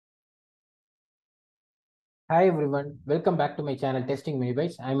Hi everyone, welcome back to my channel Testing Mini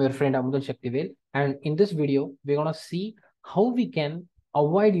Bytes. I'm your friend Amudal Shaktivel, and in this video, we're gonna see how we can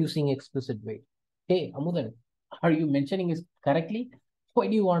avoid using explicit weight. Hey Amudal, are you mentioning it correctly? Why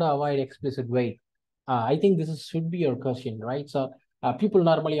do you want to avoid explicit weight? I think should be your question, right? So people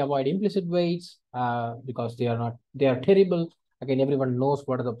normally avoid implicit weights because they are terrible. Again, everyone knows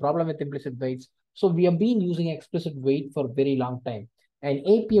what is the problem with implicit weights. So we have been using explicit weight for a very long time. And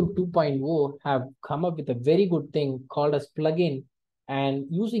Appium 2.0 have come up with a very good thing called as plugin. And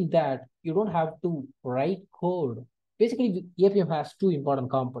using that, you don't have to write code. Basically, Appium has two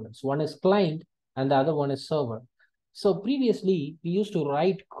important components. One is client and the other one is server. So previously, we used to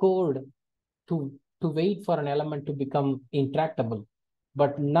write code to, to wait for an element to become intractable.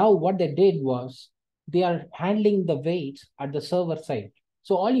 But now what they did was they are handling the waits at the server side.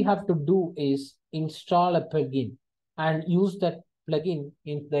 So all you have to do is install a plugin and use that plugin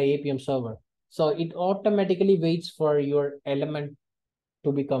in the Appium server. So it automatically waits for your element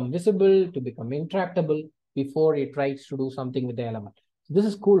to become visible, to become intractable before it tries to do something with the element. This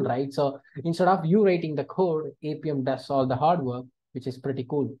is cool, right? So instead of you writing the code, Appium does all the hard work, which is pretty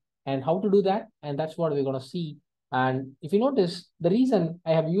cool. And how to do that? And that's what we're going to see. And if you notice, the reason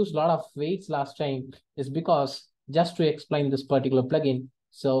I have used a lot of weights last time is because just to explain this particular plugin.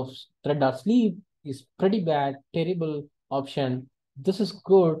 So thread.sleep is pretty bad, terrible option. This is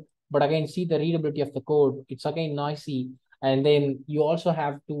good, but again, see the readability of the code. It's again noisy, and then you also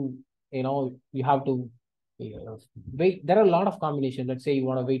have to you have to wait. There are a lot of combinations. Let's say you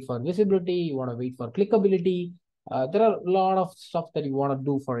want to wait for visibility, you want to wait for clickability. There are a lot of stuff that you want to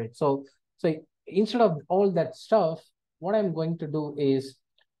do for it. So instead of all that stuff, what I'm going to do is,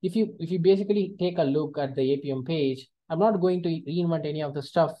 if you basically take a look at the Appium page, I'm not going to reinvent any of the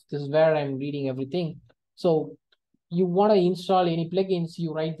stuff. This is where I'm reading everything. So you want to install any plugins,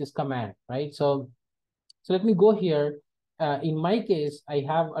 you write this command, right? So let me go here. In my case, I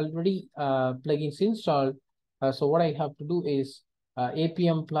have already plugins installed. So what I have to do is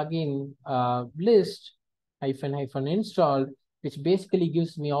Appium plugin list hyphen installed, which basically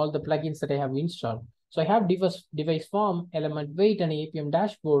gives me all the plugins that I have installed. So I have device form, element weight, and Appium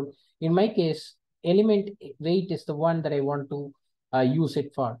dashboard. In my case, element weight is the one that I want to use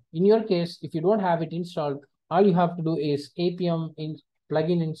it for. In your case, if you don't have it installed, all you have to do is Appium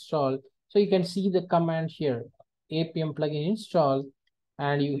plugin install. So you can see the command here, Appium plugin install,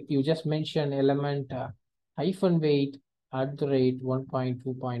 and you just mention element hyphen weight at the rate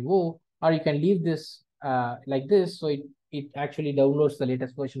 1.2.0, or you can leave this like this, so it actually downloads the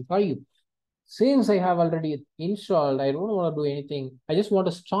latest version for you. Since I have already installed, I don't want to do anything. I just want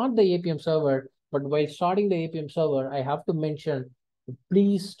to start the Appium server, but while starting the Appium server, I have to mention,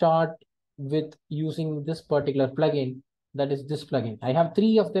 please start with using this particular plugin, that is this plugin. I have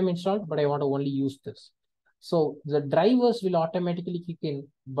 3 of them installed, but I want to only use this. So the drivers will automatically kick in,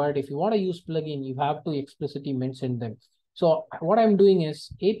 but if you want to use plugin, you have to explicitly mention them. So what I'm doing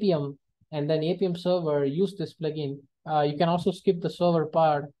is Appium and then Appium server, use this plugin. You can also skip the server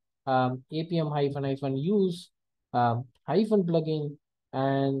part, Appium hyphen use hyphen plugin.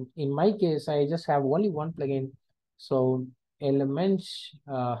 And in my case, I just have only one plugin. So elements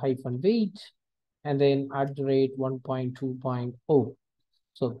hyphen weight, and then at the rate 1.2.0.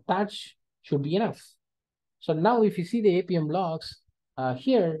 So that should be enough. So now if you see the Appium logs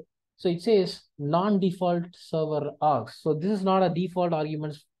here, so it says non-default server args. So this is not a default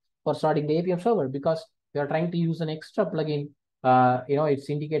argument for starting the Appium server because we are trying to use an extra plugin. It's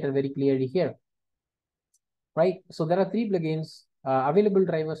indicated very clearly here, right? So there are 3 plugins. Available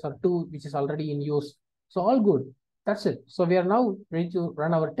drivers are 2, which is already in use. So all good. That's it. So we are now ready to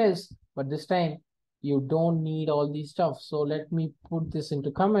run our test, but this time you don't need all these stuff. So let me put this into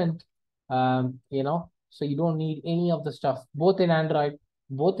comment. So you don't need any of the stuff, both in Android,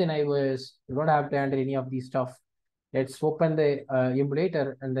 both in iOS. You don't have to handle any of these stuff. Let's open the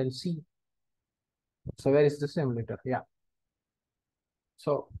emulator and then see. So where is this emulator? Yeah.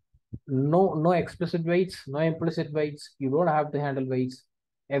 So no explicit weights, no implicit weights. You don't have to handle weights.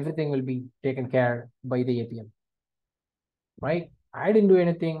 Everything will be taken care by the Appium, right? I didn't do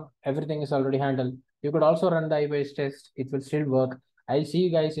anything. Everything is already handled. You could also run the iOS test. It will still work. I'll see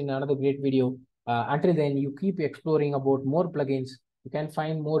you guys in another great video. Until then, you keep exploring about more plugins. You can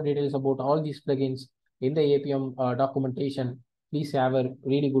find more details about all these plugins in the Appium documentation. Please have a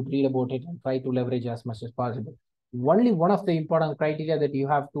really good read about it and try to leverage as much as possible. Only one of the important criteria that you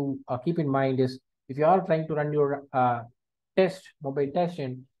have to keep in mind is, if you are trying to run your mobile test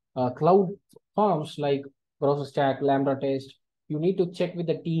in cloud forms like Browser Stack, Lambda test, you need to check with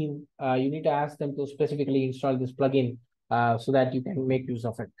the team. You need to ask them to specifically install this plugin. so that you can make use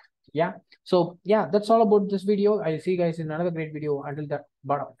of it. Yeah. So yeah, that's all about this video. I'll see you guys in another great video. Until that,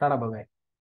 bye, bye.